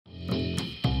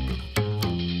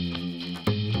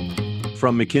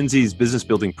From McKinsey's business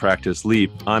building practice,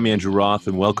 Leap, I'm Andrew Roth,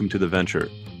 and welcome to The Venture,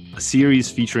 a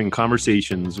series featuring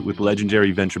conversations with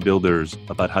legendary venture builders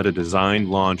about how to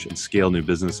design, launch, and scale new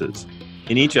businesses.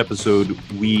 In each episode,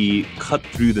 we cut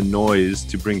through the noise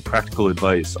to bring practical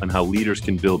advice on how leaders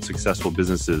can build successful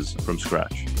businesses from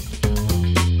scratch.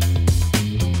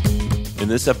 In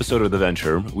this episode of The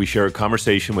Venture, we share a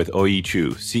conversation with Oi-Yee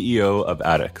Choo, CEO of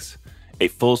ADDX, a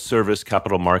full-service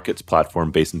capital markets platform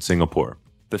based in Singapore.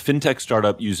 The fintech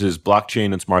startup uses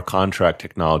blockchain and smart contract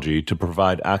technology to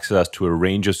provide access to a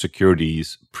range of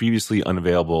securities previously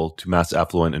unavailable to mass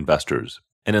affluent investors.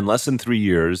 And in less than 3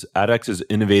 years, ADDX's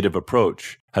innovative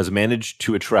approach has managed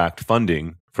to attract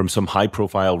funding from some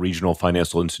high-profile regional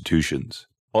financial institutions.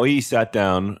 Oi-Yee sat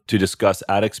down to discuss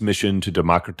ADDX's mission to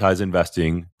democratize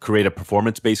investing, create a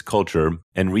performance-based culture,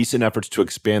 and recent efforts to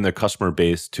expand their customer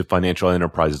base to financial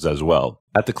enterprises as well.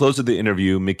 At the close of the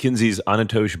interview, McKinsey's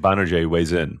Anatosh Banerjee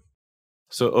weighs in.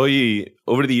 So Oi-Yee,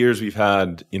 over the years, we've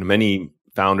had many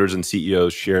founders and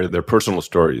CEOs share their personal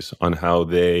stories on how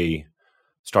they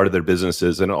started their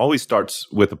businesses, and it always starts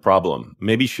with a problem.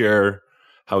 Maybe share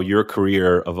how your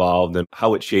career evolved and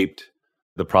how it shaped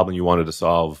the problem you wanted to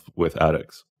solve with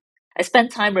ADDX. I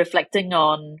spent time reflecting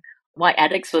on why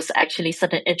ADDX was actually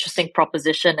such an interesting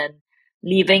proposition, and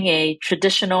leaving a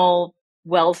traditional,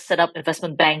 well set up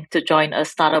investment bank to join a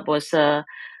startup was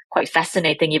quite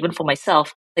fascinating, even for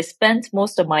myself. I spent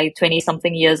most of my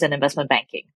 20-something years in investment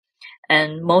banking,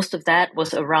 and most of that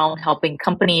was around helping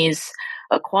companies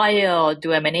acquire or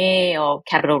do M&A or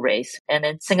capital raise. And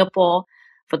in Singapore,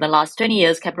 for the last 20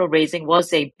 years, capital raising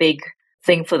was a big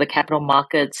thing for the capital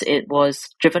markets. It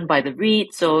was driven by the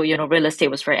REIT, so real estate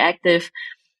was very active.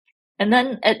 And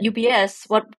then at UBS,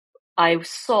 what I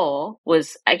saw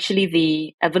was actually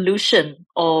the evolution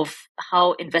of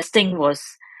how investing was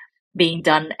being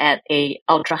done at a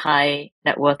ultra high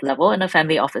net worth level and a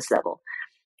family office level.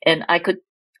 And I could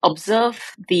observe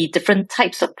the different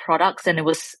types of products, and it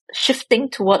was shifting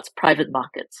towards private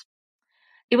markets.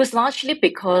 It was largely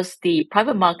because the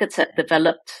private markets had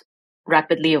developed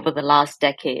rapidly over the last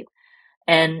decade.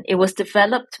 And it was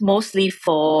developed mostly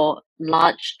for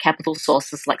large capital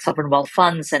sources like sovereign wealth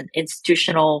funds and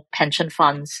institutional pension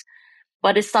funds.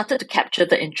 But it started to capture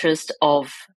the interest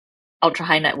of ultra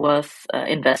high net worth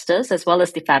investors, as well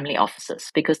as the family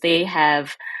offices, because they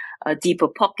have deeper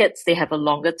pockets, they have a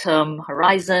longer term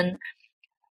horizon.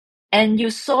 And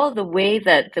you saw the way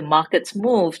that the markets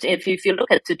moved. If you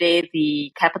look at today,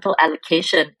 the capital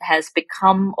allocation has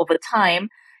become over time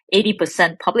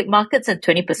 80% public markets and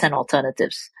 20%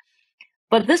 alternatives.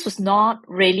 But this was not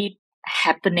really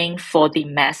happening for the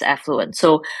mass affluent.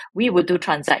 So we would do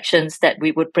transactions that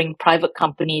we would bring private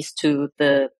companies to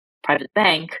the private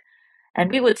bank,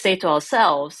 and we would say to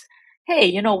ourselves,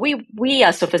 hey, we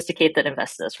are sophisticated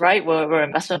investors, right? We're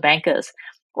investment bankers.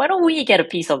 Why don't we get a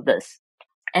piece of this?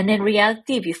 And in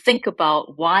reality, if you think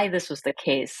about why this was the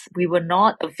case, we were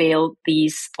not availed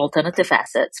these alternative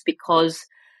assets because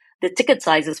the ticket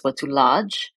sizes were too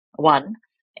large, one,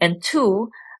 and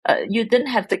two, you didn't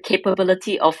have the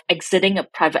capability of exiting a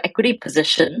private equity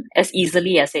position as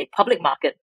easily as a public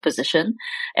market position.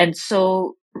 And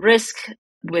so risk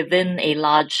within a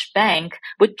large bank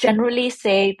would generally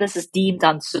say this is deemed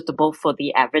unsuitable for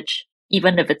the average,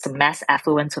 even if it's a mass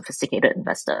affluent, sophisticated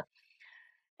investor.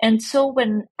 And so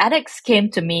when ADDX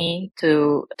came to me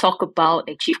to talk about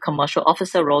a chief commercial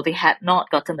officer role, they had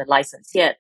not gotten the license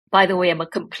yet. By the way, I'm a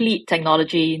complete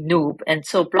technology noob, and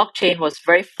so blockchain was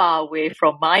very far away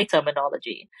from my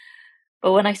terminology.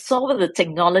 But when I saw what the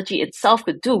technology itself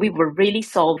could do, we were really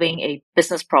solving a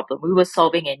business problem. We were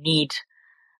solving a need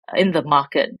in the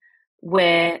market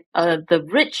where the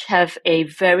rich have a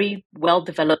very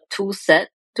well-developed tool set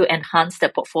to enhance their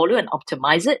portfolio and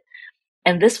optimize it.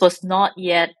 And this was not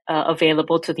yet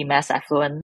available to the mass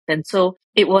affluent. And so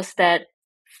it was that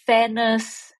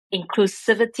fairness,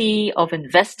 inclusivity of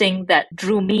investing that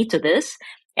drew me to this,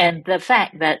 and the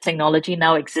fact that technology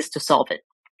now exists to solve it,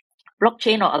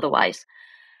 blockchain or otherwise.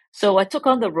 So I took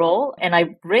on the role, and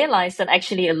I realized that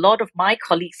actually a lot of my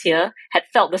colleagues here had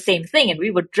felt the same thing, and we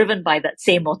were driven by that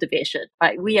same motivation,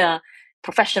 right? We are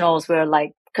professionals, we're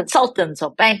like consultants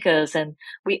or bankers, and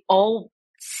we all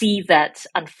see that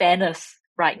unfairness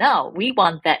right now. We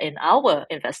want that in our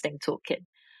investing toolkit.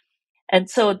 And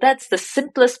so that's the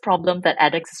simplest problem that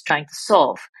ADDX is trying to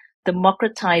solve: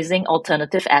 democratizing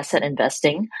alternative asset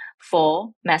investing for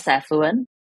mass affluent.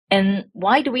 And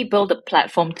why do we build a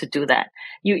platform to do that?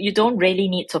 You don't really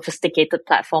need sophisticated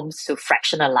platforms to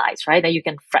fractionalize, right? That you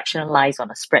can fractionalize on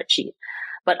a spreadsheet.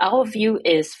 But our view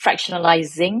is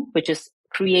fractionalizing, which is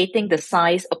creating the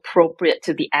size appropriate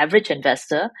to the average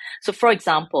investor. So for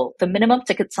example, the minimum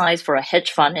ticket size for a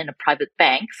hedge fund in a private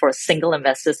bank for a single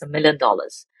investor is $1 million.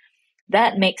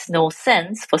 That makes no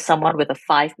sense for someone with a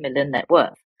 5 million net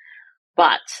worth.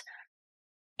 But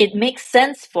it makes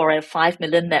sense for a 5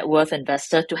 million net worth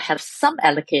investor to have some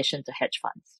allocation to hedge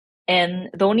funds. And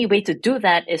the only way to do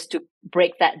that is to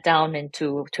break that down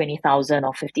into $20,000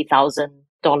 or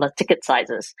 $50,000 ticket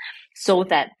sizes so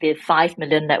that the 5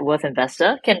 million net worth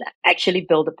investor can actually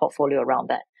build a portfolio around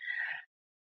that.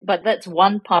 But that's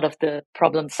one part of the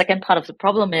problem. Second part of the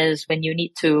problem is when you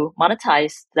need to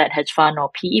monetize that hedge fund or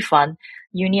PE fund,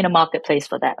 you need a marketplace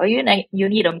for that, or you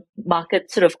need a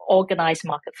market, sort of organized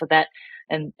market for that.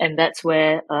 And that's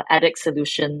where ADDX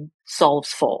solution solves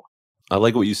for. I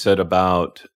like what you said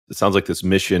about, it sounds like this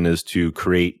mission is to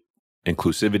create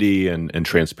inclusivity and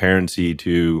transparency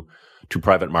to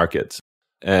private markets.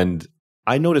 And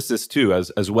I noticed this too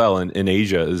as well in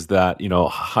Asia, is that,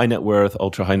 high net worth,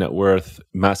 ultra high net worth,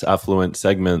 mass affluent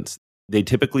segments, they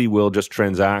typically will just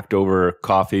transact over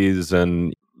coffees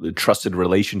and trusted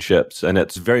relationships. And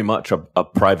it's very much a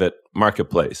private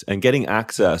marketplace. And getting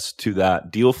access to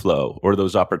that deal flow or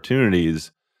those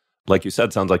opportunities, like you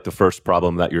said, sounds like the first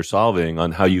problem that you're solving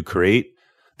on how you create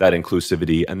that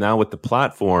inclusivity. And now with the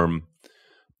platform,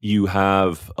 you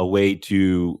have a way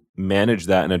to manage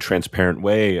that in a transparent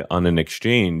way on an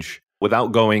exchange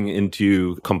without going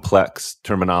into complex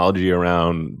terminology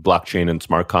around blockchain and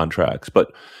smart contracts.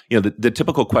 But the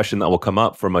typical question that will come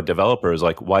up from a developer is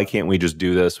like, why can't we just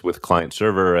do this with client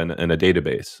server and a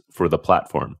database for the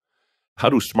platform? How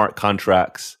do smart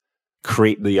contracts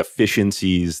create the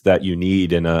efficiencies that you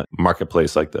need in a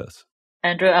marketplace like this?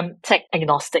 Andrew, I'm tech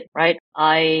agnostic, right?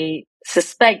 I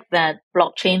suspect that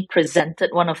blockchain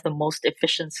presented one of the most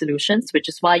efficient solutions, which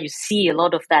is why you see a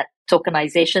lot of that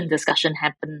tokenization discussion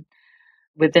happen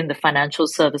within the financial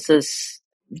services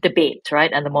debate,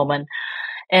 right, at the moment.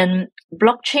 And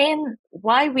blockchain,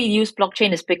 why we use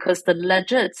blockchain is because the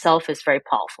ledger itself is very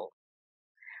powerful.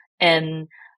 And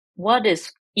what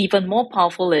is even more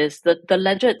powerful is that the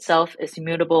ledger itself is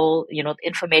immutable. The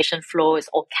information flow is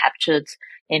all captured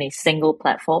in a single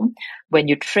platform. When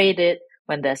you trade it,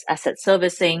 when there's asset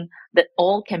servicing, that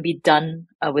all can be done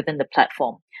within the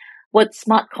platform. What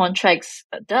smart contracts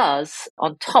does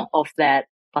on top of that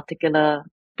particular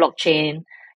blockchain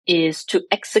is to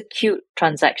execute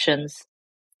transactions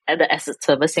at the asset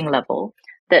servicing level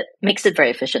that makes it very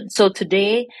efficient. So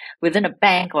today, within a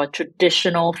bank or a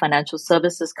traditional financial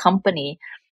services company,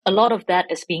 a lot of that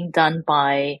is being done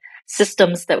by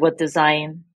systems that were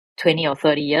designed 20 or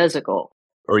 30 years ago.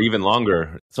 Or even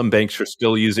longer. Some banks are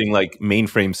still using like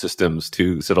mainframe systems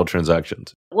to settle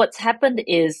transactions. What's happened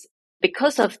is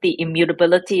because of the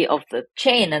immutability of the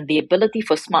chain and the ability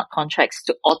for smart contracts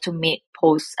to automate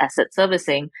post-asset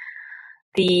servicing,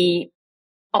 the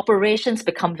operations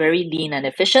become very lean and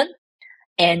efficient,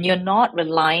 and you're not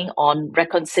relying on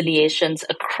reconciliations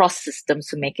across systems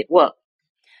to make it work.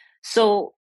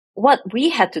 So what we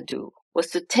had to do was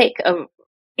to take an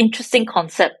interesting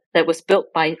concept that was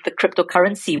built by the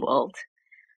cryptocurrency world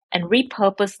and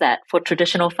repurpose that for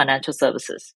traditional financial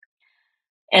services.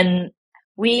 And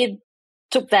we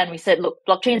took that and we said, look,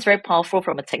 blockchain is very powerful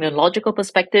from a technological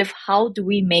perspective. How do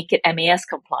we make it MAS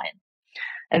compliant?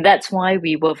 And that's why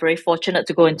we were very fortunate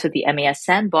to go into the MAS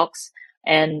sandbox.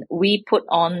 And we put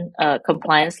on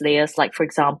compliance layers, like, for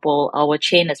example, our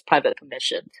chain is private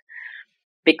permissioned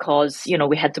because,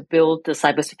 we had to build the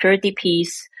cybersecurity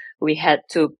piece. We had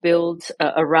to build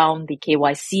around the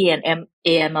KYC and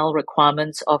AML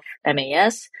requirements of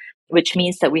MAS, which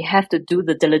means that we have to do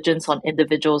the diligence on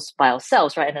individuals by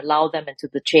ourselves, right, and allow them into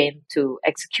the chain to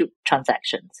execute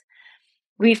transactions.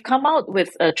 We've come out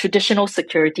with a traditional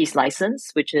securities license,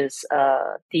 which is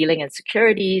dealing in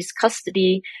securities,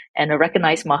 custody, and a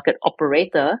recognized market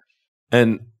operator.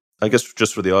 And I guess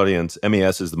just for the audience,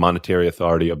 MAS is the monetary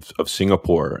authority of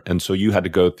Singapore. And so you had to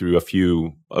go through a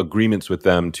few agreements with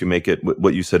them to make it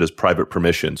what you said is private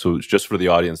permission. So just for the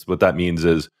audience, what that means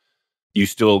is you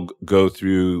still go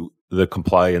through the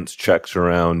compliance checks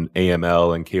around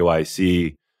AML and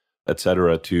KYC, et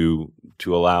cetera, to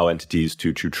allow entities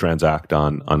to transact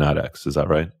on ADDX. Is that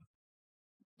right?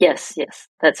 Yes,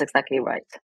 that's exactly right.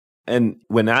 And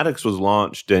when ADDX was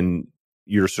launched and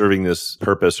you're serving this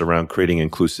purpose around creating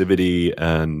inclusivity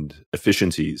and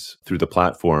efficiencies through the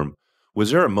platform,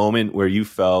 was there a moment where you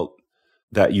felt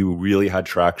that you really had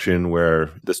traction, where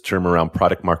this term around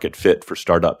product market fit for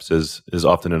startups is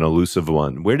often an elusive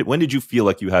one? When did you feel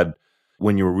like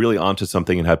when you were really onto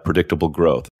something and had predictable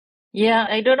growth? Yeah,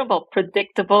 I don't know about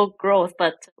predictable growth,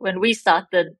 but when we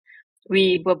started,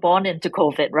 we were born into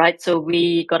COVID, right? So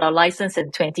we got our license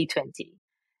in 2020.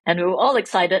 And we were all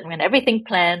excited. We had everything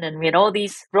planned and we had all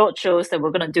these road shows that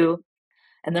we're going to do.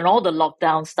 And then all the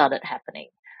lockdowns started happening.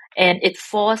 And it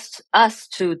forced us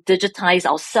to digitize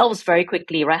ourselves very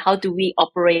quickly, right? How do we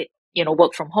operate,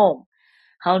 work from home?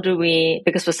 How do we,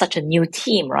 because we're such a new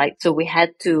team, right? So we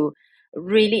had to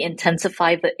really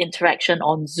intensify the interaction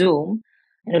on Zoom.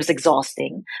 And it was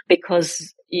exhausting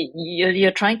because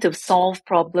you're trying to solve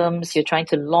problems, you're trying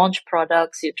to launch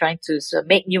products, you're trying to sort of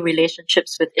make new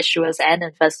relationships with issuers and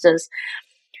investors.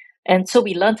 And so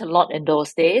we learned a lot in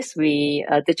those days. We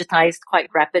digitized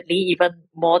quite rapidly, even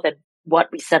more than what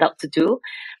we set out to do.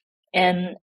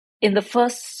 And in the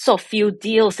first sort of few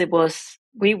deals,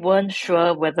 we weren't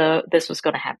sure whether this was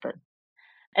going to happen.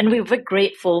 And we were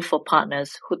grateful for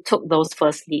partners who took those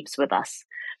first leaps with us.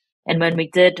 And when we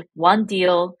did one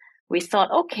deal, we thought,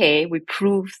 okay, we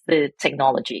proved the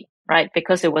technology, right?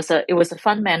 Because it was a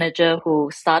fund manager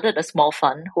who started a small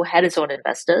fund who had its own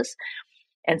investors.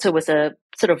 And so it was a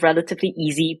sort of relatively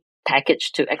easy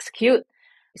package to execute.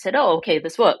 We said, oh, okay,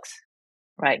 this works,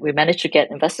 right? We managed to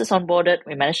get investors onboarded.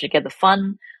 We managed to get the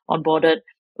fund onboarded.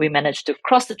 We managed to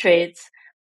cross the trades.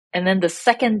 And then the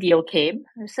second deal came.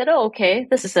 We said, oh, okay,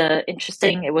 this is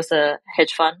interesting. It was a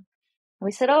hedge fund. And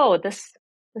we said, oh, this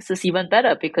is even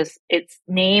better because its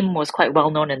name was quite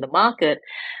well known in the market.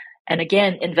 And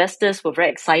again, investors were very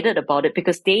excited about it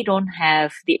because they don't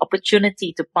have the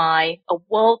opportunity to buy a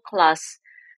world-class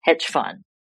hedge fund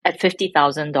at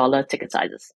 $50,000 ticket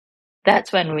sizes.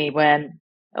 That's when we went,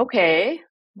 okay,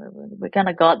 we kind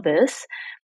of got this.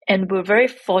 And we're very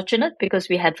fortunate because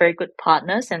we had very good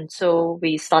partners. And so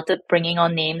we started bringing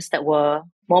on names that were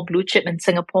more blue chip in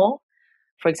Singapore.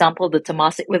 For example,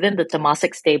 within the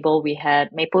Temasek stable, we had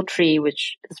Mapletree,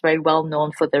 which is very well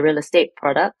known for the real estate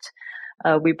product.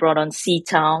 We brought on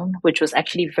Seatown, which was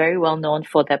actually very well known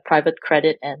for their private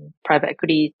credit and private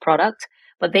equity product,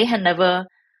 but they had never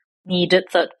needed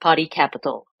third-party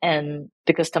capital. And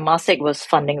because Temasek was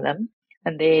funding them,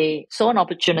 and they saw an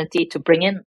opportunity to bring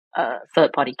in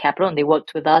third-party capital, and they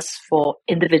worked with us for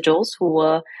individuals who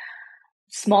were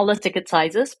smaller ticket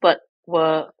sizes, but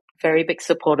were very big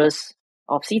supporters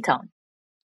of Seatown.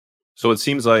 So it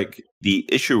seems like the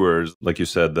issuers, like you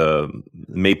said, the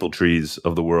Maple Trees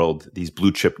of the world, these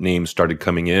blue chip names started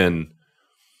coming in.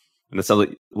 And it sounds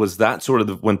like, was that sort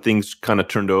of when things kind of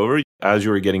turned over? As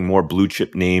you were getting more blue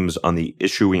chip names on the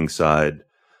issuing side,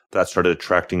 that started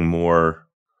attracting more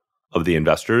of the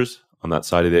investors on that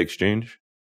side of the exchange?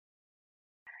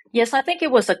 Yes, I think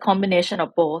it was a combination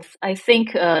of both. I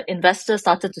think investors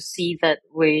started to see that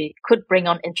we could bring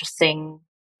on interesting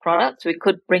products, we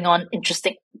could bring on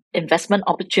interesting investment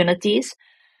opportunities.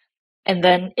 And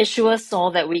then issuers saw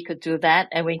that we could do that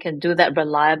and we can do that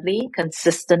reliably,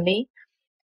 consistently.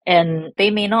 And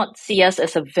they may not see us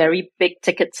as a very big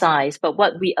ticket size, but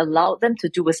what we allowed them to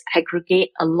do was aggregate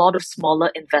a lot of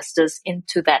smaller investors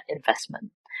into that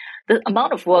investment. The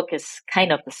amount of work is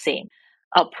kind of the same.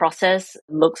 Our process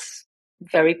looks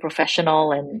very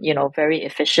professional and, very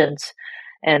efficient.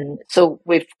 And so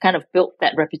we've kind of built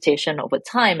that reputation over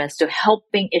time as to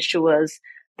helping issuers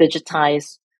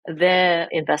digitize their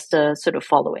investor sort of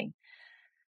following.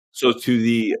 So to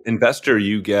the investor,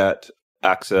 you get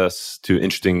access to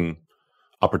interesting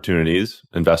opportunities,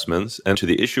 investments, and to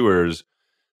the issuers,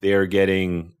 they are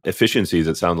getting efficiencies,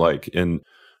 it sounds like, in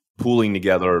pooling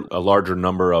together a larger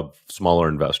number of smaller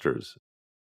investors.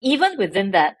 Even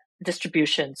within that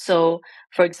distribution. So,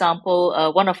 for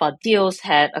example, one of our deals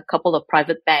had a couple of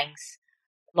private banks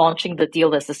launching the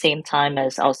deal at the same time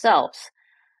as ourselves.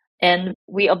 And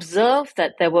we observed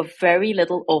that there were very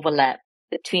little overlap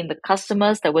between the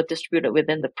customers that were distributed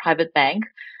within the private bank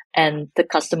and the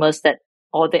customers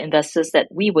or the investors that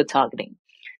we were targeting.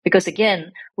 Because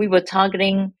again, we were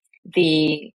targeting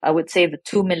I would say the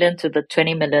 2 million to the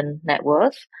 20 million net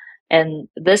worth. And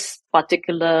this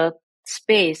particular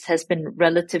space has been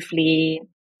relatively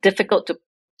difficult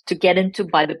to get into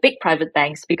by the big private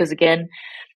banks because again,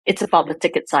 it's about the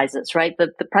ticket sizes, right?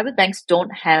 The private banks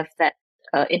don't have that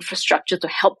infrastructure to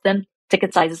help them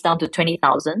ticket sizes down to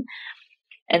 20,000.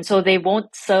 And so they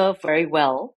won't serve very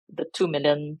well the 2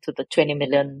 million to the 20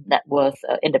 million net worth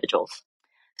individuals.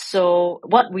 So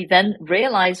what we then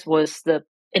realized was the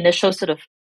initial sort of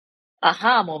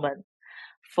aha moment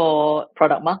for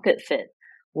product market fit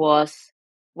was,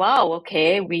 wow,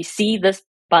 okay, we see this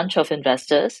bunch of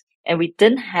investors and we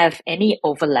didn't have any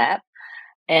overlap.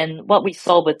 And what we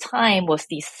saw over time was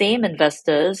these same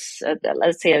investors,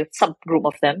 let's say a subgroup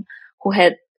of them, who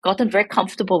had gotten very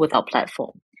comfortable with our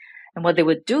platform. And what they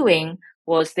were doing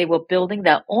was they were building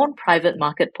their own private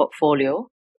market portfolio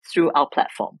through our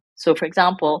platform. So for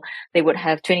example, they would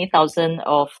have 20,000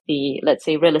 of the, let's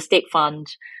say, real estate fund.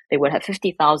 They would have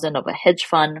 50,000 of a hedge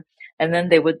fund. And then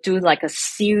they would do like a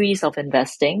series of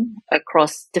investing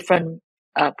across different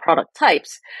product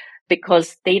types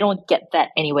because they don't get that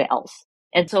anywhere else.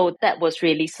 And so that was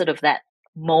really sort of that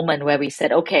moment where we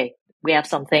said, okay, we have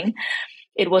something.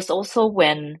 It was also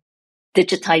when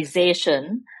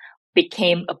digitization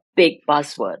became a big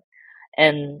buzzword.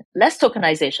 And less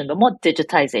tokenization, but more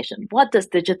digitization. What does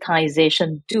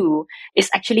digitization do is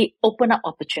actually open up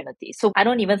opportunities. So I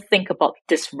don't even think about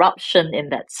disruption in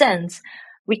that sense.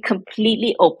 We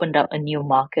completely opened up a new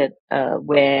market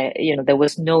where there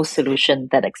was no solution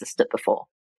that existed before.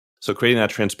 So creating that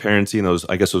transparency and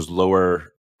those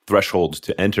lower thresholds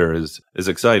to enter is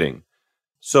exciting.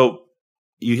 So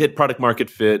you hit product market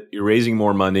fit, you're raising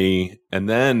more money, and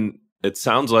then it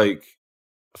sounds like,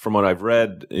 from what I've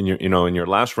read in your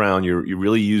last round, you're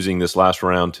really using this last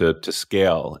round to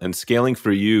scale. And scaling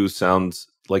for you sounds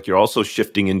like you're also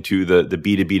shifting into the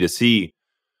B2B2C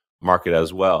market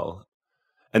as well.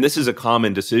 And this is a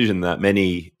common decision that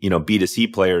many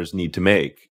B2C players need to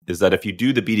make, is that if you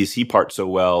do the B2C part so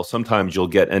well, sometimes you'll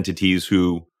get entities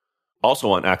who also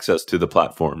want access to the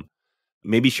platform.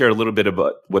 Maybe share a little bit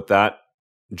about what that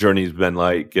journey's been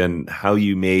like and how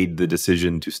you made the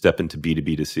decision to step into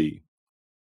B2B2C.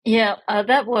 Yeah,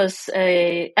 that was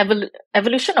a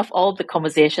evolution of all the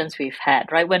conversations we've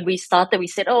had, right? When we started, we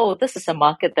said, oh, this is a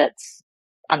market that's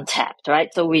untapped,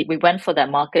 right? So we went for that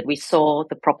market. We saw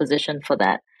the proposition for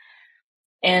that.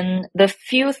 And the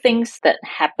few things that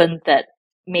happened that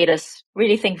made us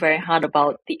really think very hard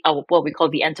about what we call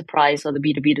the enterprise or the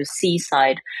B2B2C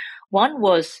side. One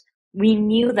was we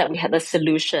knew that we had a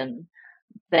solution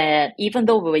that, even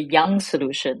though we were a young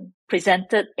solution,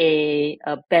 presented a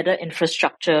better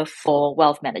infrastructure for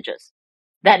wealth managers.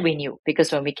 That we knew,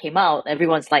 because when we came out,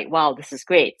 everyone's like, wow, this is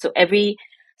great. So every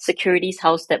securities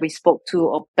house that we spoke to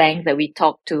or bank that we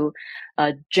talked to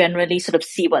generally sort of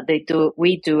see what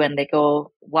we do, and they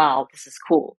go, wow, this is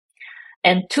cool.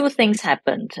 And two things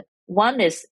happened. One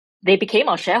is they became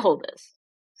our shareholders.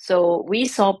 So we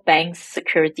saw banks,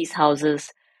 securities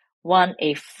houses want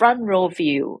a front row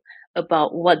view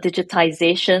about what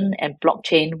digitization and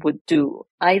blockchain would do,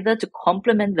 either to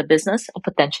complement the business or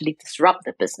potentially disrupt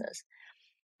the business.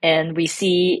 And we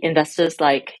see investors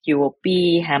like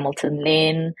UOB, Hamilton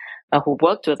Lane, who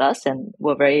worked with us and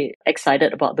were very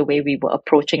excited about the way we were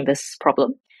approaching this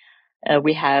problem.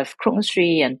 We have Krung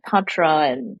Sri and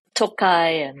Patra and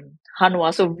Tokai and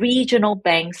Hanwha, so regional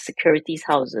banks, securities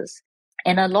houses.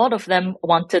 And a lot of them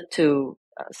wanted to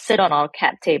sit on our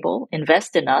cap table,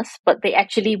 invest in us, but they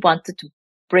actually wanted to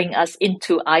bring us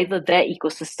into either their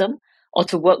ecosystem or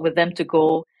to work with them to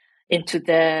go into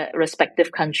their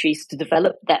respective countries to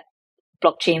develop that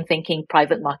blockchain thinking,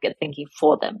 private market thinking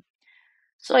for them.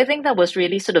 So I think that was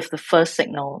really sort of the first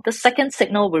signal. The second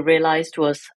signal we realized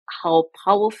was how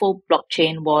powerful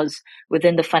blockchain was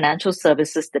within the financial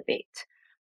services debate.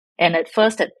 And at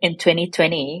first, in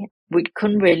 2020, we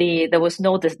couldn't really, there was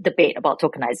no debate about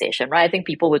tokenization, right? I think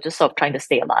people were just sort of trying to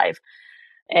stay alive.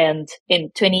 And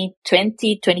in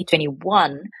 2020,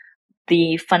 2021,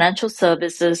 the financial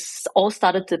services all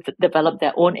started to develop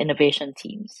their own innovation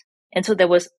teams. And so there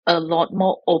was a lot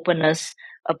more openness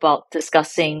about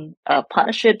discussing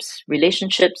partnerships,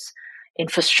 relationships,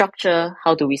 infrastructure.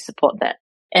 How do we support that?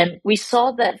 And we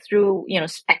saw that through,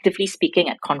 actively speaking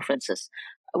at conferences.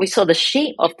 We saw the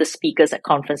shape of the speakers at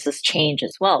conferences change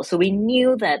as well. So we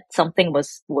knew that something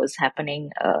was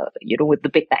happening, with the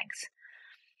big banks.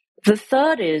 The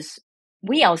third is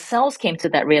we ourselves came to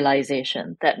that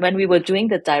realization that when we were doing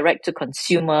the direct to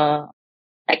consumer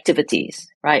activities,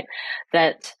 right,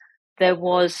 that there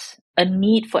was a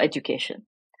need for education,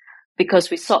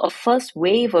 because we saw a first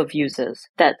wave of users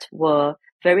that were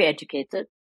very educated,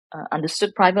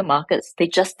 understood private markets. They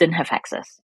just didn't have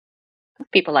access.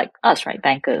 People like us, right?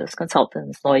 Bankers,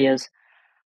 consultants, lawyers.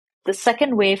 The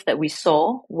second wave that we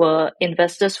saw were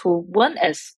investors who weren't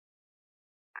as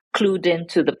clued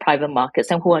into the private markets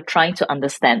and who are trying to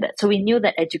understand that. So we knew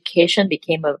that education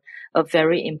became a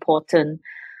very important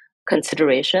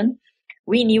consideration.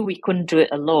 We knew we couldn't do it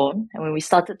alone. And when we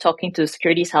started talking to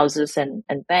securities houses and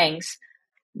banks,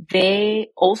 they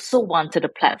also wanted a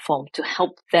platform to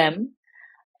help them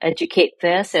educate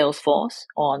their sales force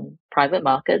on private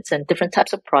markets and different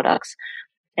types of products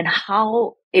and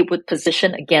how it would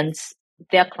position against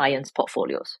their clients'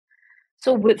 portfolios.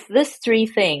 So with these three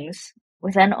things,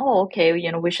 we then,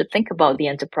 we should think about the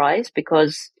enterprise,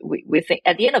 because we think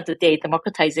at the end of the day,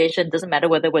 democratization doesn't matter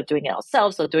whether we're doing it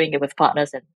ourselves or doing it with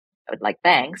partners and like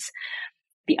banks.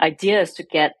 The idea is to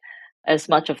get as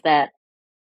much of that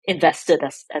invested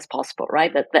as possible,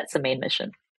 right? That's the main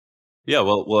mission. Yeah,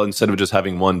 well, instead of just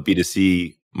having one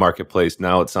B2C marketplace,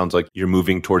 now it sounds like you're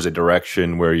moving towards a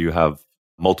direction where you have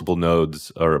multiple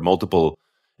nodes or multiple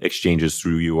exchanges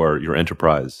through your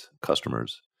enterprise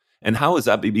customers. And how is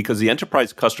that? Because the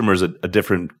enterprise customer is a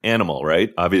different animal,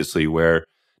 right? Obviously, where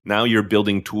now you're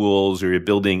building tools or you're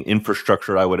building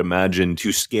infrastructure, I would imagine,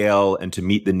 to scale and to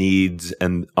meet the needs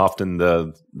and often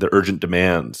the urgent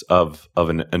demands of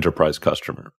an enterprise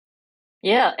customer.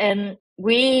 Yeah, and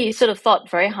we sort of thought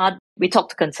very hard. We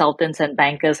talked to consultants and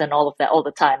bankers and all of that all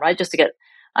the time, right? Just to get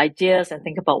ideas and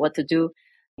think about what to do.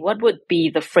 What would be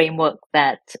the framework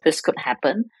that this could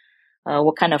happen?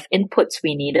 What kind of inputs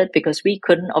we needed? Because we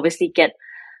couldn't obviously get,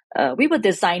 we were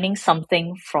designing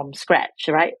something from scratch,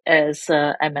 right? As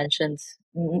I mentioned,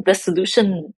 the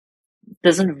solution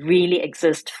doesn't really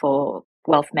exist for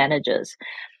wealth managers.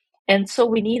 And so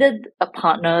we needed a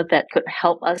partner that could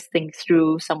help us think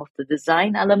through some of the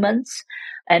design elements.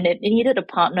 And it needed a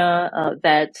partner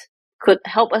that could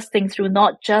help us think through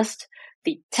not just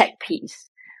the tech piece,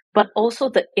 but also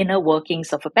the inner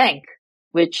workings of a bank,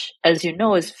 which, as you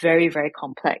know, is very, very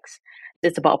complex.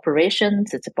 It's about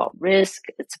operations, it's about risk,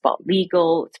 it's about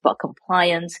legal, it's about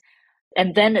compliance.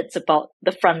 And then it's about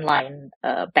the frontline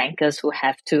bankers who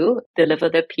have to deliver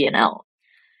their P&L.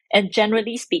 And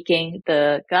generally speaking,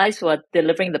 the guys who are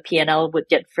delivering the P&L would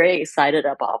get very excited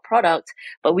about our product,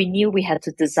 but we knew we had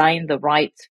to design the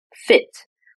right fit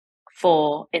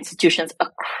for institutions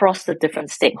across the different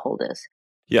stakeholders.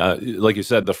 Yeah, like you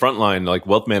said, the frontline, like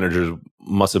wealth managers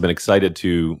must have been excited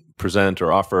to present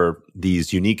or offer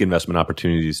these unique investment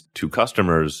opportunities to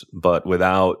customers, but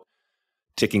without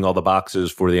ticking all the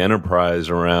boxes for the enterprise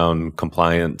around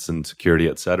compliance and security,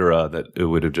 et cetera, that it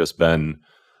would have just been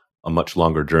a much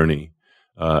longer journey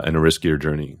and a riskier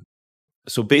journey.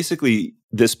 So basically,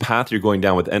 this path you're going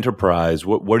down with enterprise,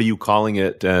 what are you calling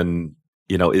it? And,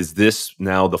 is this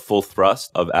now the full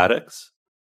thrust of ADDX?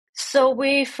 So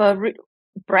we've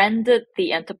branded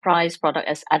the enterprise product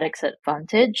as ADDX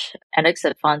Advantage. ADDX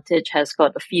Advantage has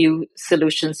got a few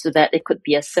solutions to that. It could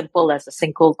be as simple as a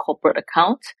single corporate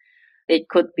account. It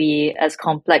could be as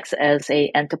complex as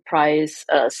a enterprise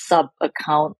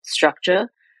sub-account structure.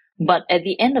 But at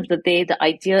the end of the day, the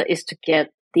idea is to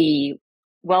get the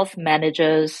wealth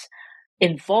managers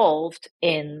involved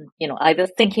in, either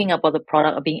thinking about the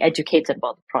product or being educated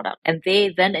about the product. And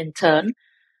they then in turn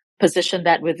position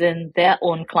that within their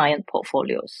own client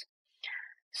portfolios.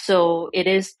 So it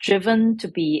is driven to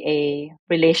be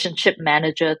a relationship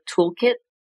manager toolkit,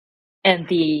 and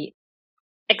the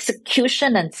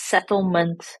execution and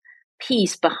settlement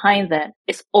piece behind that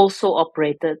is also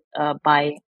operated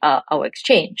by our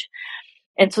exchange.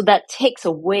 And so that takes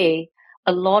away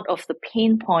a lot of the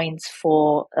pain points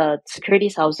for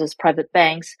securities houses, private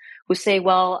banks who say,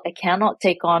 well, I cannot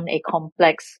take on a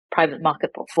complex private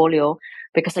market portfolio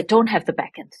because I don't have the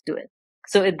backend to do it.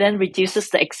 So it then reduces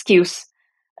the excuse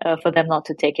for them not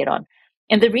to take it on.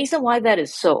 And the reason why that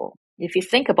is so, if you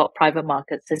think about private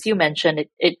markets, as you mentioned,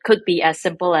 it could be as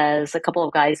simple as a couple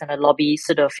of guys in a lobby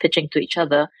sort of pitching to each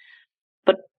other.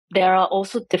 But there are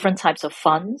also different types of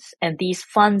funds, and these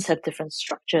funds have different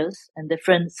structures and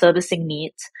different servicing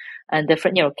needs and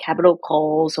different, capital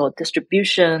calls or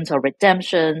distributions or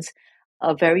redemptions,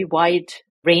 a very wide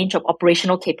range of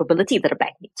operational capability that a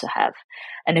bank needs to have.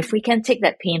 And if we can take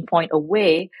that pain point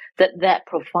away, that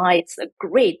provides a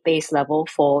great base level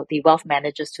for the wealth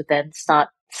managers to then start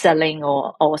selling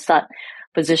or start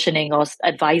positioning or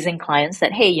advising clients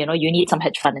that, hey, you need some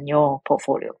hedge fund in your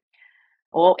portfolio.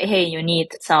 Or, hey, you need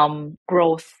some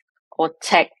growth or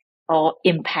tech or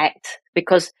impact,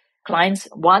 because clients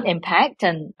want impact.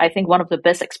 And I think one of the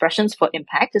best expressions for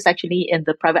impact is actually in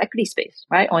the private equity space,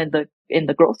 right? Or in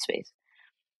the growth space.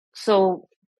 So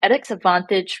ADDX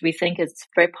Advantage, we think is a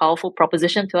very powerful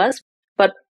proposition to us.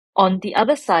 But on the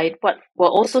other side, what we're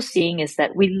also seeing is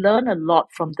that we learn a lot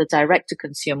from the direct to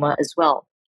consumer as well.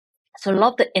 So a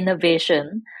lot of the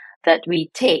innovation that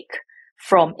we take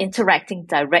from interacting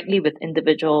directly with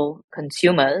individual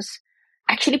consumers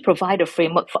actually provide a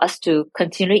framework for us to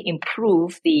continually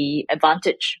improve the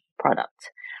Advantage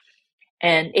product.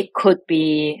 And it could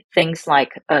be things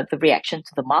like the reaction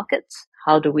to the markets.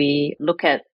 How do we look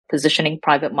at positioning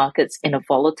private markets in a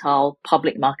volatile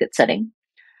public market setting?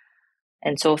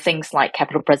 And so things like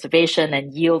capital preservation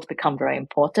and yield become very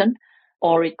important.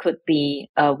 Or it could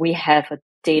be we have a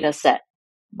data set,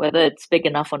 whether it's big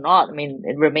enough or not. I mean,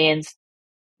 it remains,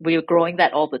 we're growing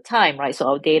that all the time, right? So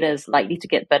our data is likely to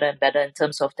get better and better in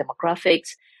terms of demographics,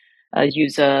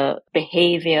 user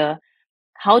behavior.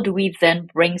 How do we then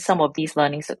bring some of these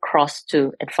learnings across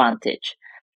to Advantage?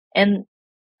 And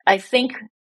I think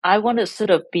I want to sort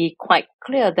of be quite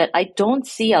clear that I don't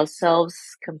see ourselves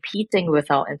competing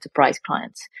with our enterprise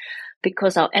clients,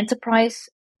 because our enterprise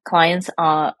clients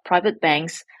are private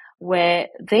banks where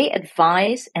they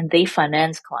advise and they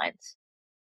finance clients.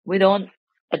 We don't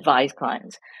advise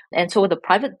clients. And so the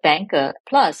private banker,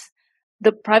 plus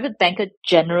the private banker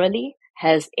generally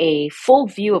has a full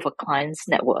view of a client's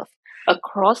net worth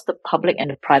across the public and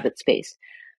the private space.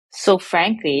 So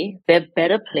frankly, they're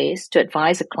better placed to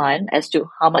advise a client as to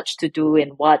how much to do in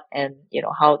what, and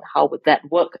how would that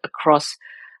work across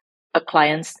a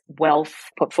client's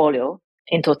wealth portfolio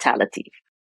in totality.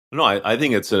 No, I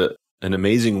think it's an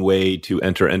amazing way to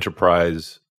enter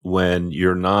enterprise when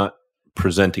you're not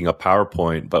presenting a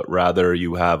PowerPoint, but rather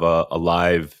you have a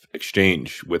live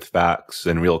exchange with facts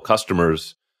and real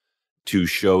customers to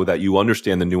show that you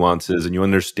understand the nuances and you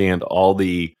understand all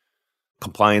the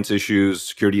compliance issues,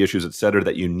 security issues, et cetera,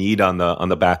 that you need on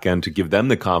the back end to give them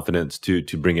the confidence to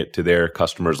bring it to their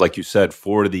customers, like you said,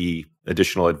 for the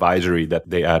additional advisory that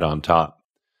they add on top.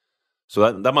 So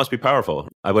that must be powerful.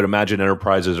 I would imagine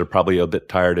enterprises are probably a bit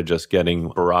tired of just getting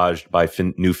barraged by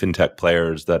new fintech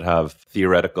players that have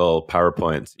theoretical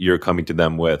PowerPoints. You're coming to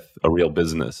them with a real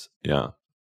business. Yeah.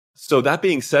 So that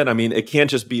being said, I mean, it can't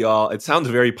just be all, it sounds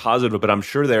very positive, but I'm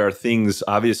sure there are things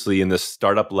obviously in this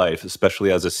startup life,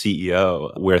 especially as a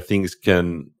CEO, where things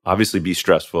can obviously be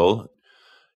stressful.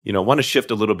 I want to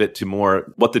shift a little bit to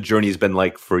more what the journey's been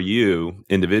like for you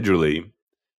individually.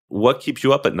 What keeps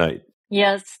you up at night?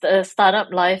 Yes, the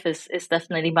startup life is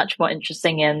definitely much more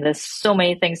interesting, and there's so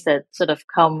many things that sort of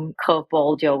come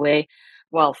curveballed your way.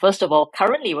 Well, first of all,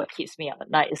 currently what keeps me up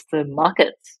at night is the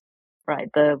markets, right?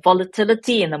 The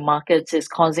volatility in the markets is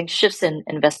causing shifts in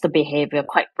investor behavior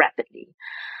quite rapidly.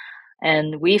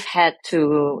 And we've had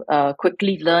to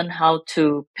quickly learn how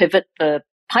to pivot the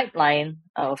pipeline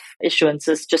of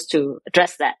issuances just to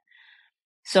address that.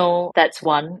 So that's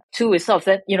one. Two is sort of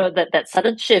that, that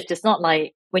sudden shift. It's not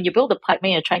like when you build a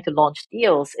pipeline, you're trying to launch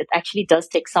deals. It actually does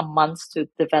take some months to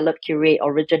develop, curate,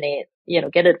 originate,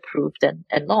 get it approved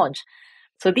and launch.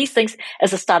 So these things,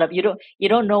 as a startup, you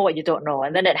don't know what you don't know.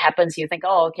 And then it happens, you think,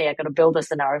 oh, okay, I got to build a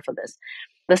scenario for this.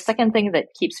 The second thing that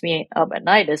keeps me up at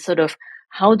night is sort of,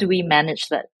 how do we manage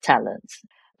that talent?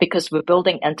 Because we're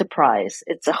building enterprise.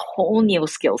 It's a whole new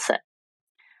skill set.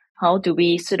 How do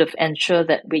we sort of ensure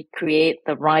that we create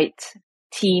the right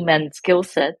team and skill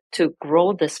set to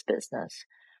grow this business?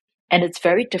 And it's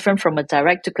very different from a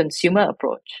direct to consumer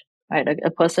approach, right? A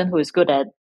person who is good at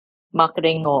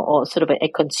marketing or sort of a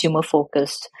consumer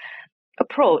focused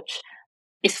approach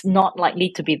is not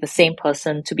likely to be the same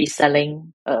person to be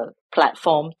selling a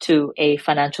platform to a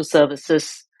financial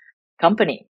services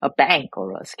company, a bank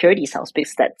or a securities house,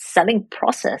 because that selling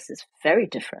process is very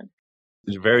different.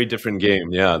 It's a very different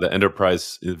game. Yeah. The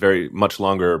enterprise is very much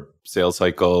longer sales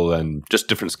cycle and just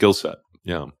different skill set.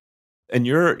 Yeah. And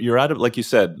you're out of, like you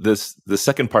said, the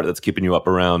second part that's keeping you up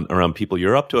around people.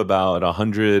 You're up to about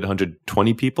 100,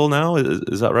 120 people now.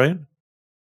 Is that right?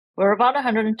 We're about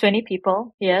 120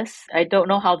 people. Yes. I don't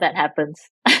know how that happens.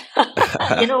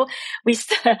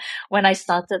 When I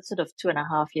started sort of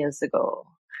 2.5 years ago,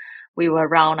 we were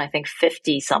around, I think,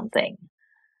 50 something.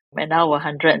 And now we're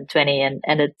 120,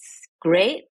 and it's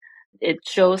great. It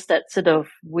shows that sort of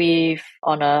we've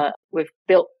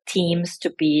built teams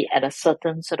to be at a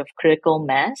certain sort of critical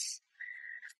mass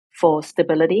for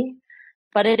stability,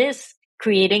 but it is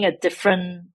creating a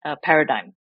different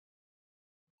paradigm.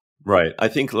 Right. I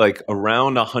think like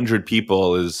around 100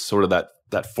 people is sort of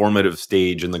that formative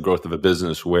stage in the growth of a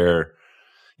business where,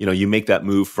 you make that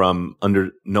move from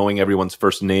knowing everyone's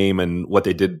first name and what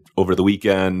they did over the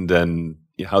weekend and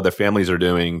how their families are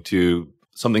doing to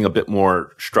something a bit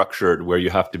more structured where you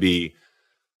have to be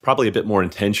probably a bit more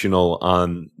intentional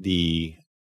on the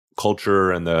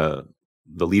culture and the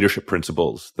leadership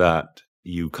principles that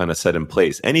you kind of set in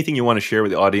place. Anything you want to share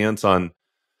with the audience on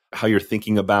how you're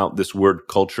thinking about this word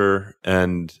culture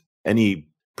and any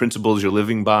principles you're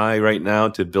living by right now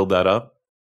to build that up?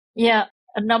 Yeah,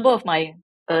 a number of my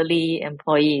early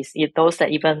employees, those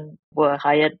that even were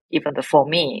hired even before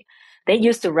me, they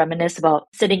used to reminisce about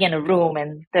sitting in a room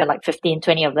and there are like 15,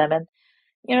 20 of them. And,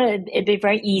 it'd be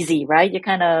very easy, right? You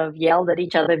kind of yelled at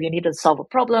each other if you need to solve a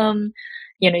problem.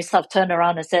 You sort of turn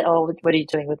around and said, oh, what are you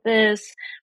doing with this?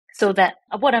 So that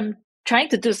what I'm trying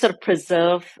to do is sort of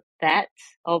preserve that,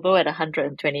 although at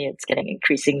 120, it's getting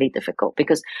increasingly difficult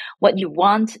because what you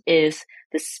want is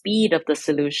the speed of the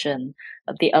solution,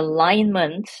 the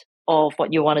alignment of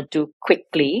what you want to do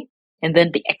quickly, and then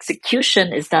the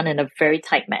execution is done in a very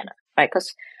tight manner, right?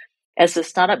 Because as a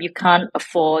startup, you can't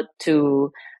afford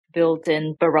to build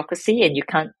in bureaucracy and you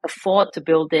can't afford to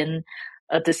build in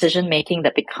a decision making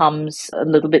that becomes a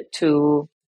little bit too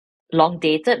long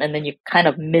dated, and then you kind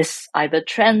of miss either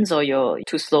trends or you're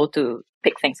too slow to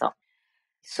pick things up.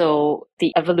 So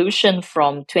the evolution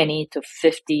from 20 to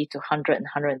 50 to 100 and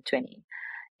 120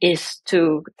 is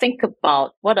to think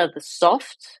about what are the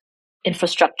soft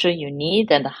infrastructure you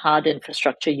need and the hard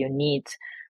infrastructure you need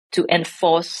to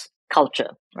enforce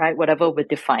culture, right? Whatever we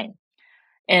define.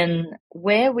 And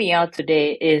where we are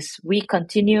today is we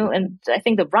continue, and I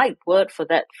think the right word for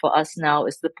that for us now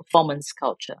is the performance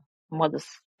culture.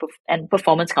 And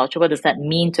performance culture, what does that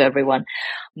mean to everyone?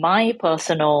 My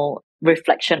personal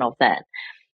reflection of that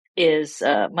is,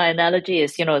 my analogy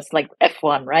is, it's like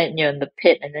F1, right? And you're in the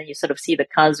pit and then you sort of see the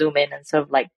car zoom in and sort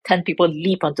of like 10 people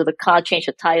leap onto the car, change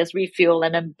the tires, refuel,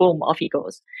 and then boom, off he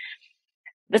goes.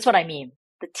 That's what I mean.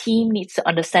 The team needs to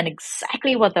understand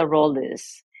exactly what their role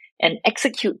is and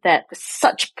execute that with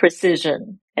such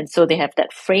precision. And so they have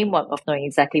that framework of knowing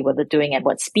exactly what they're doing and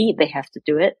what speed they have to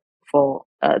do it for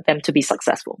them to be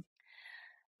successful.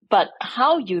 But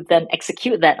how you then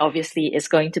execute that obviously is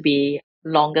going to be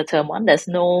longer term one. There's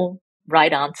no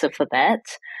right answer for that.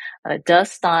 It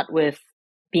does start with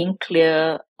being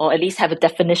clear, or at least have a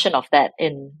definition of that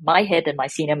in my head and my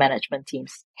senior management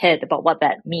team's head about what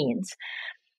that means.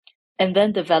 And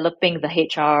then developing the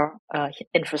HR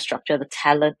infrastructure, the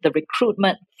talent, the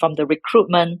recruitment, from the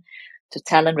recruitment to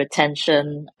talent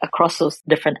retention across those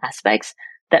different aspects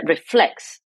that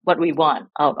reflects what we want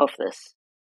out of this.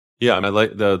 Yeah, and I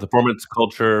like the performance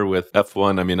culture with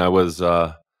F1. I mean, I was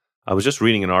just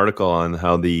reading an article on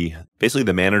how basically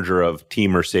the manager of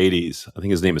Team Mercedes, I think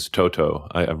his name is Toto.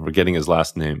 I'm forgetting his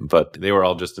last name, but they were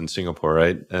all just in Singapore,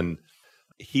 right? And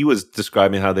he was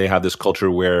describing how they have this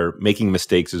culture where making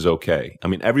mistakes is okay. I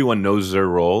mean, everyone knows their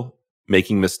role.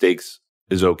 Making mistakes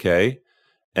is okay.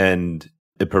 And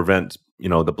it prevents,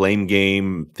 the blame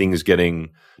game, things getting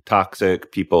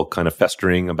toxic, people kind of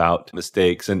festering about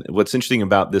mistakes. And what's interesting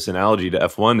about this analogy to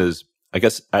F1 is, I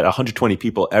guess at 120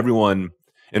 people, everyone,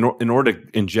 in order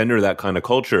to engender that kind of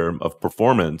culture of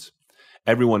performance,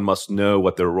 everyone must know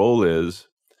what their role is.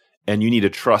 And you need to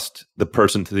trust the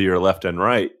person to your left and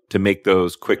right to make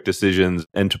those quick decisions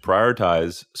and to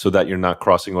prioritize so that you're not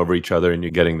crossing over each other and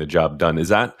you're getting the job done. Is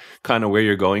that kind of where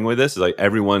you're going with this? Like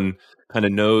everyone kind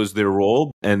of knows their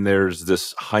role and there's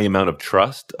this high amount of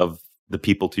trust of the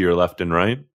people to your left and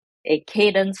right? A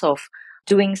cadence of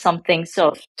doing something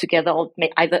sort of together, or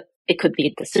either it could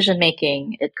be decision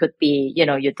making, it could be,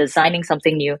 you're designing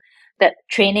something new. That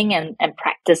training and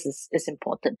practice is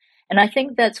important. And I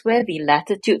think that's where the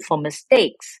latitude for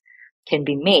mistakes can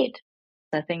be made.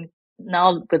 I think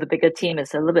now with a bigger team,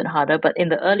 it's a little bit harder. But in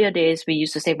the earlier days, we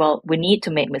used to say, well, we need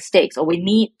to make mistakes, or we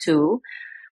need to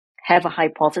have a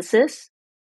hypothesis,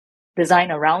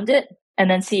 design around it, and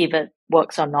then see if it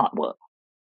works or not work.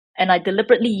 And I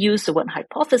deliberately use the word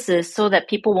hypothesis so that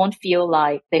people won't feel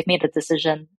like they've made a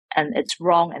decision and it's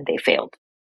wrong and they failed.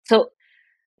 So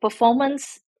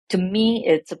performance, to me,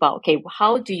 it's about, okay,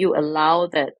 how do you allow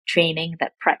that training,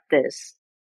 that practice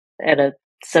at a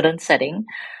certain setting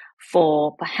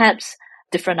for perhaps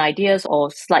different ideas or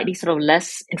slightly sort of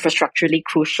less infrastructurally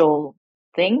crucial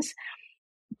things,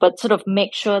 but sort of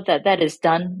make sure that that is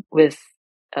done with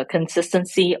a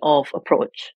consistency of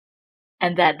approach.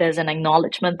 And that there's an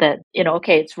acknowledgement that,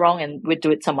 okay, it's wrong and we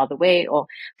do it some other way. Or,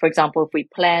 for example, if we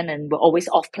plan and we're always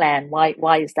off plan, why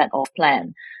is that off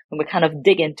plan? And we kind of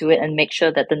dig into it and make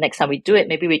sure that the next time we do it,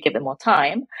 maybe we give it more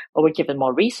time or we give it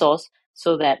more resource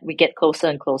so that we get closer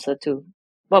and closer to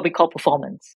what we call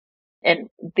performance. And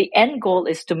the end goal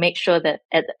is to make sure that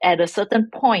at a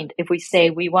certain point, if we say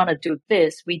we want to do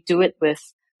this, we do it with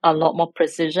a lot more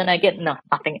precision. Again,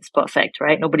 nothing is perfect,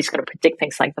 right? Nobody's going to predict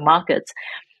things like the markets.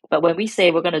 But when we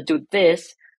say we're going to do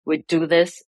this, we do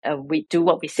this, we do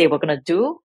what we say we're going to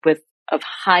do with a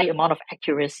high amount of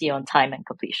accuracy on time and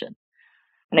completion.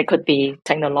 And it could be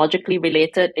technologically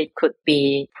related. It could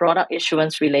be product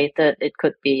issuance related. It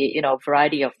could be, a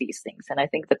variety of these things. And I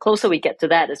think the closer we get to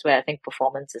that is where I think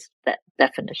performance is that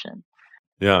definition.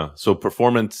 Yeah. So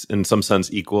performance in some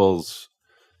sense equals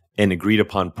an agreed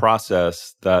upon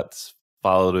process that's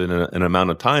followed in an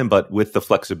amount of time, but with the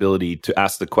flexibility to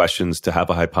ask the questions, to have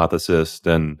a hypothesis,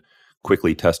 then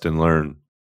quickly test and learn.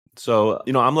 So,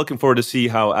 I'm looking forward to see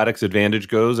how ADDX Advantage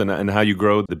goes and how you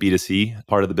grow the B2C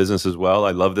part of the business as well.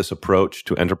 I love this approach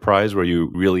to enterprise where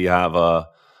you really have a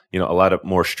lot of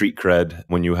more street cred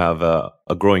when you have a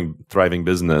growing, thriving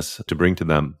business to bring to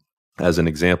them as an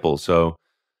example. So,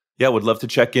 yeah, would love to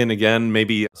check in again,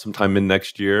 maybe sometime in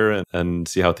next year and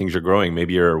see how things are growing.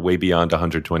 Maybe you're way beyond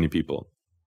 120 people.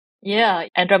 Yeah,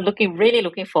 and I'm really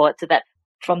looking forward to that.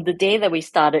 From the day that we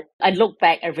started, I look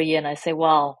back every year and I say,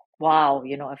 wow, wow,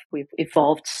 we've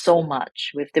evolved so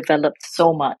much, we've developed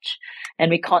so much, and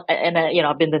we can't. And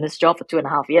I've been in this job for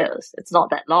 2.5 years. It's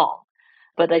not that long,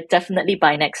 but I definitely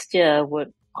by next year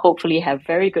would hopefully have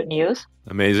very good news.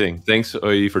 Amazing. Thanks,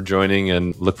 Oi-Yee, for joining,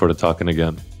 and look forward to talking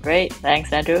again. Great.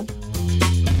 Thanks, Andrew.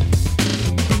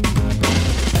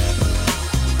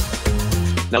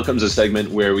 Now comes a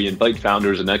segment where we invite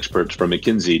founders and experts from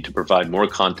McKinsey to provide more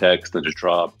context and to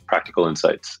draw practical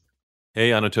insights.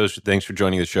 Hey, Anatosh, thanks for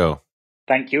joining the show.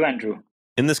 Thank you, Andrew.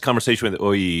 In this conversation with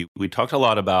Oi-Yee, we talked a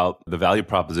lot about the value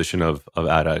proposition of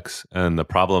ADDX and the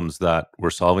problems that we're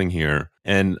solving here.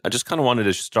 And I just kind of wanted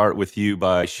to start with you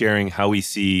by sharing how we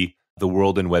see the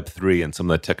world in Web3 and some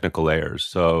of the technical layers.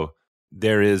 So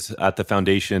there is at the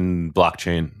foundation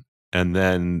blockchain, and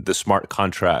then the smart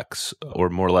contracts, or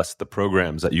more or less the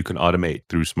programs that you can automate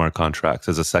through smart contracts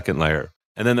as a second layer.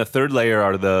 And then the third layer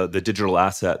are the digital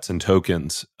assets and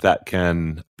tokens that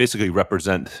can basically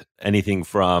represent anything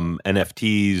from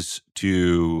NFTs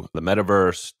to the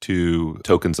metaverse to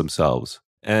tokens themselves.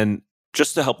 And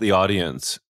just to help the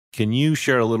audience, can you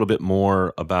share a little bit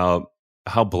more about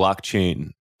how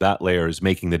blockchain, that layer, is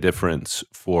making the difference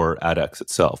for ADDX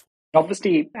itself?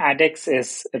 Obviously, ADDX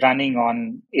is running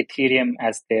on Ethereum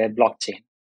as their blockchain.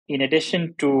 In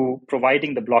addition to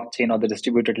providing the blockchain or the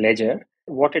distributed ledger,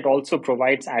 what it also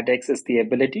provides ADDX is the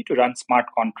ability to run smart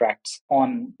contracts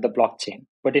on the blockchain.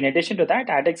 But in addition to that,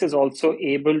 ADDX is also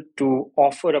able to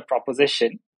offer a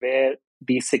proposition where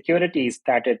the securities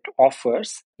that it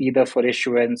offers, either for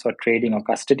issuance or trading or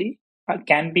custody,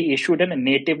 can be issued in a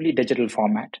natively digital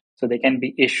format. So they can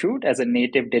be issued as a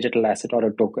native digital asset or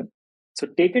a token. So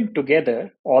taken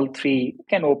together, all three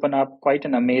can open up quite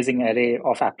an amazing array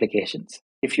of applications.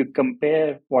 If you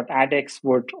compare what ADDX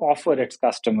would offer its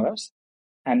customers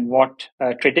and what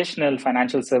a traditional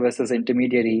financial services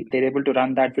intermediary, they're able to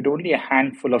run that with only a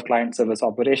handful of client service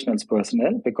operationals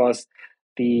personnel, because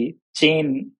the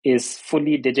chain is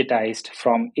fully digitized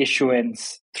from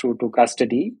issuance through to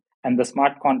custody. And the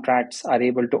smart contracts are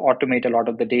able to automate a lot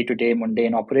of the day-to-day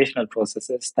mundane operational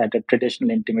processes that a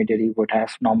traditional intermediary would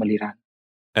have normally run.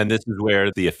 And this is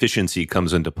where the efficiency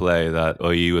comes into play that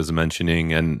Oi-Yee was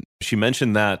mentioning. And she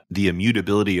mentioned that the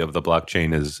immutability of the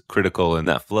blockchain is critical in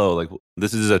that flow. Like,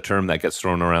 this is a term that gets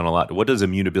thrown around a lot. What does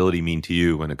immutability mean to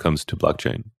you when it comes to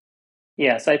blockchain?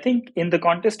 Yes, I think in the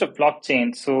context of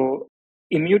blockchain, so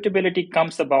immutability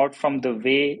comes about from the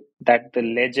way that the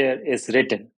ledger is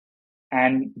written.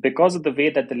 And because of the way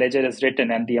that the ledger is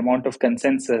written and the amount of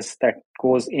consensus that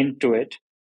goes into it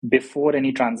before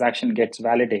any transaction gets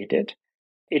validated,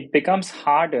 it becomes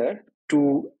harder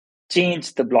to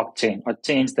change the blockchain or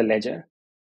change the ledger.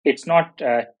 It's not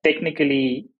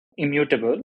technically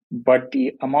immutable, but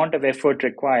the amount of effort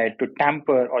required to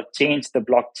tamper or change the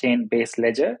blockchain-based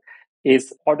ledger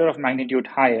is order of magnitude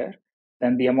higher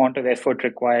than the amount of effort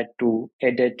required to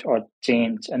edit or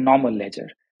change a normal ledger.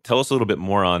 Tell us a little bit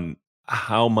more on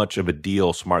how much of a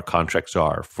deal smart contracts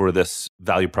are for this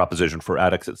value proposition for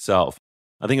ADDX itself.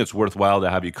 I think it's worthwhile to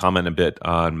have you comment a bit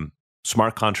on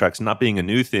smart contracts not being a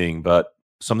new thing, but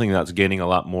something that's gaining a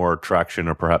lot more traction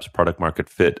or perhaps product market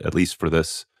fit, at least for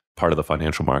this part of the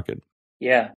financial market.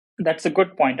 Yeah, that's a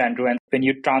good point, Andrew. And when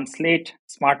you translate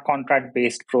smart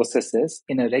contract-based processes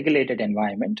in a regulated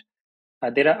environment,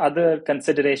 there are other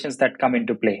considerations that come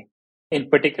into play. In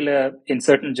particular, in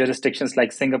certain jurisdictions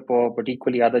like Singapore, but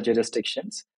equally other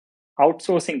jurisdictions,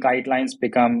 outsourcing guidelines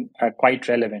become quite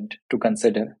relevant to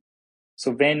consider.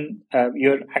 So when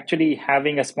you're actually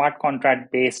having a smart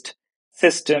contract-based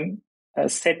system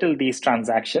settle these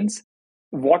transactions,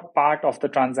 what part of the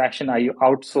transaction are you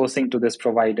outsourcing to this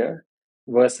provider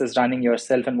versus running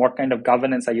yourself, and what kind of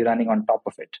governance are you running on top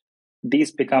of it?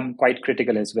 These become quite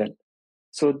critical as well.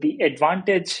 So the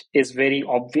advantage is very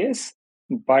obvious,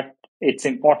 but it's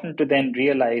important to then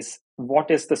realize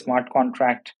what is the smart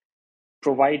contract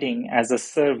providing as a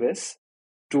service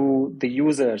to the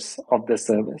users of the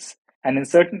service. And in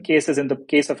certain cases, in the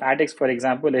case of ADDX, for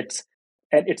example, it's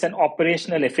an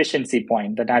operational efficiency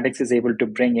point that ADDX is able to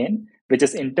bring in, which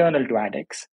is internal to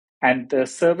ADDX. And the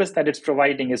service that it's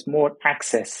providing is more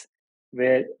access,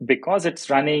 where because it's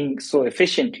running so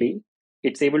efficiently,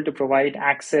 it's able to provide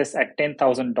access at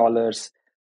 $10,000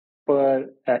 per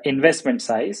investment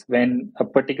size, when a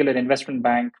particular investment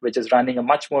bank, which is running a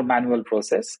much more manual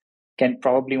process, can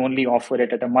probably only offer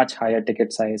it at a much higher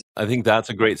ticket size. I think that's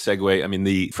a great segue. I mean,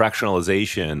 the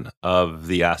fractionalization of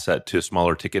the asset to a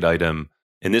smaller ticket item,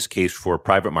 in this case for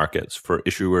private markets, for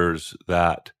issuers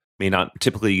that may not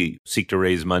typically seek to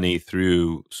raise money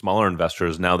through smaller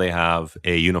investors, now they have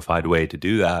a unified way to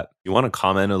do that. You want to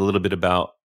comment a little bit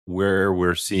about where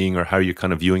we're seeing or how you're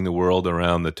kind of viewing the world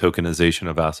around the tokenization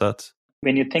of assets?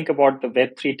 When you think about the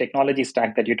Web3 technology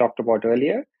stack that you talked about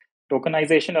earlier,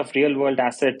 tokenization of real-world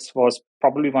assets was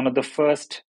probably one of the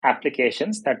first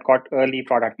applications that got early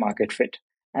product market fit.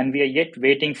 And we are yet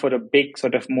waiting for a big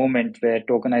sort of moment where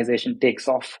tokenization takes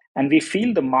off. And we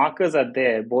feel the markers are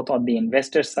there, both on the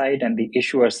investor side and the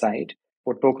issuer side,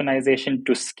 for tokenization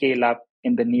to scale up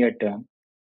in the near term.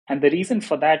 And the reason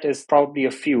for that is probably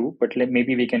a few, but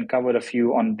maybe we can cover a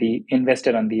few on the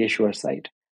investor and the issuer side.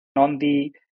 On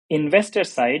the investor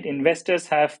side, investors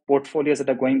have portfolios that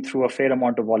are going through a fair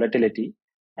amount of volatility,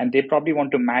 and they probably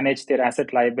want to manage their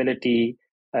asset liability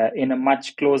in a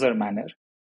much closer manner.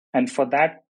 And for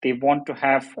that, they want to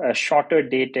have a shorter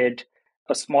dated,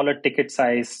 a smaller ticket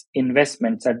size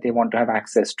investments that they want to have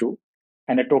access to.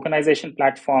 And a tokenization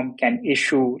platform can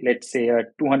issue, let's say, a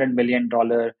 $200 million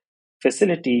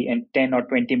facility in $10 or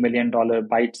 $20 million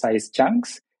bite-sized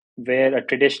chunks, where a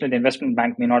traditional investment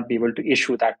bank may not be able to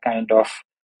issue that kind of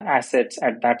assets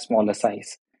at that smaller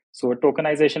size. So a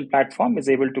tokenization platform is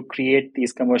able to create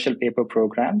these commercial paper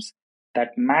programs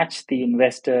that match the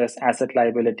investor's asset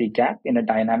liability gap in a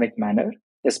dynamic manner,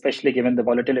 especially given the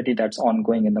volatility that's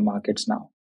ongoing in the markets now.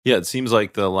 Yeah, it seems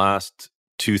like the last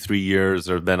 2-3 years,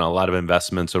 there have been a lot of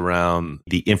investments around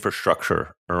the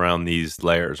infrastructure, around these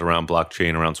layers, around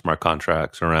blockchain, around smart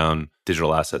contracts, around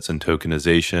digital assets and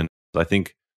tokenization. I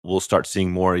think we'll start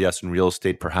seeing more, yes, in real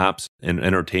estate, perhaps in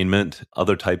entertainment.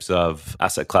 Other types of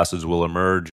asset classes will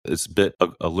emerge. It's a bit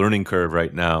a learning curve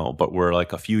right now, but we're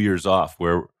like a few years off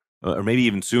where, or maybe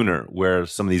even sooner, where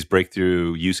some of these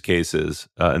breakthrough use cases,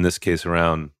 in this case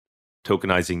around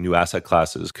tokenizing new asset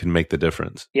classes, can make the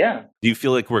difference. Yeah. Do you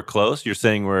feel like we're close? You're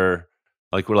saying we're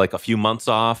like a few months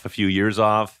off, a few years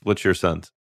off. What's your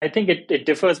sense? I think it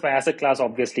differs by asset class,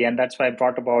 obviously, and that's why I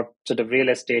brought about sort of real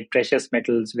estate, precious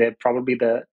metals, where probably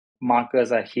the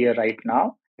markers are here right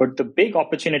now. But the big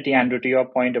opportunity, Andrew, to your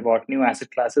point about new asset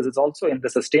classes, is also in the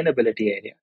sustainability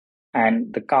area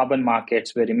and the carbon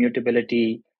markets, where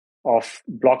immutability of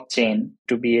blockchain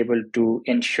to be able to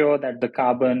ensure that the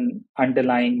carbon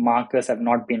underlying markers have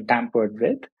not been tampered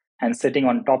with. And sitting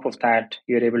on top of that,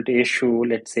 you're able to issue,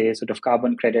 let's say, sort of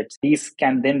carbon credits. These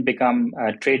can then become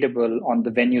tradable on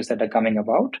the venues that are coming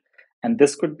about. And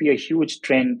this could be a huge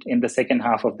trend in the second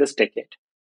half of this decade.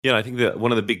 Yeah, I think that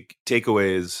one of the big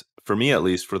takeaways, for me at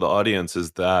least, for the audience,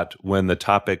 is that when the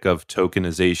topic of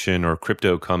tokenization or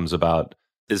crypto comes about,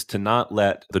 is to not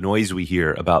let the noise we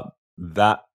hear about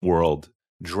that world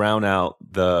drown out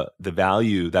the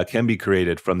value that can be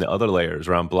created from the other layers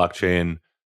around blockchain,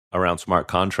 around smart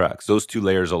contracts. Those two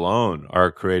layers alone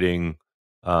are creating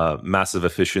massive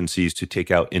efficiencies to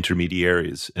take out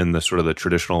intermediaries in the sort of the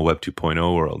traditional Web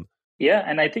 2.0 world. Yeah,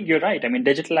 and I think you're right. I mean,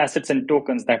 digital assets and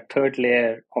tokens, that third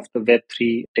layer of the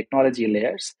Web3 technology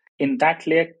layers, in that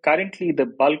layer, currently the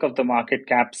bulk of the market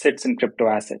cap sits in crypto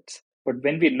assets. But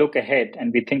when we look ahead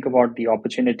and we think about the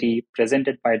opportunity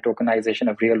presented by tokenization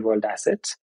of real world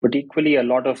assets, but equally a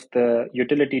lot of the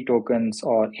utility tokens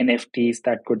or NFTs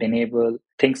that could enable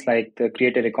things like the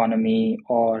creator economy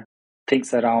or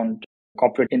things around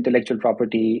corporate intellectual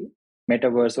property,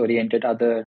 metaverse-oriented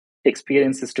other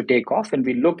experiences to take off. And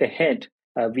we look ahead,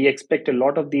 we expect a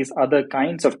lot of these other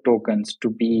kinds of tokens to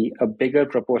be a bigger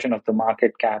proportion of the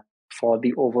market cap for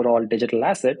the overall digital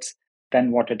assets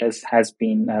than what it has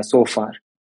been so far.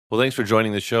 Well, thanks for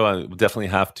joining the show. I definitely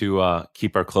have to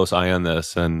keep our close eye on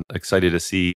this, and excited to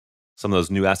see some of those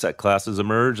new asset classes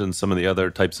emerge and some of the other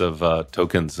types of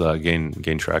tokens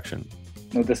gain traction.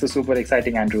 No, this is super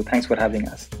exciting, Andrew. Thanks for having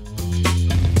us.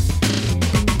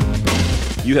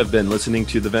 You have been listening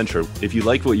to The Venture. If you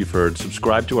like what you've heard,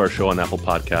 subscribe to our show on Apple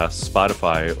Podcasts,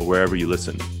 Spotify, or wherever you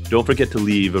listen. Don't forget to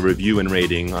leave a review and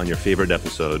rating on your favorite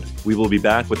episode. We will be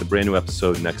back with a brand new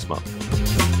episode next month.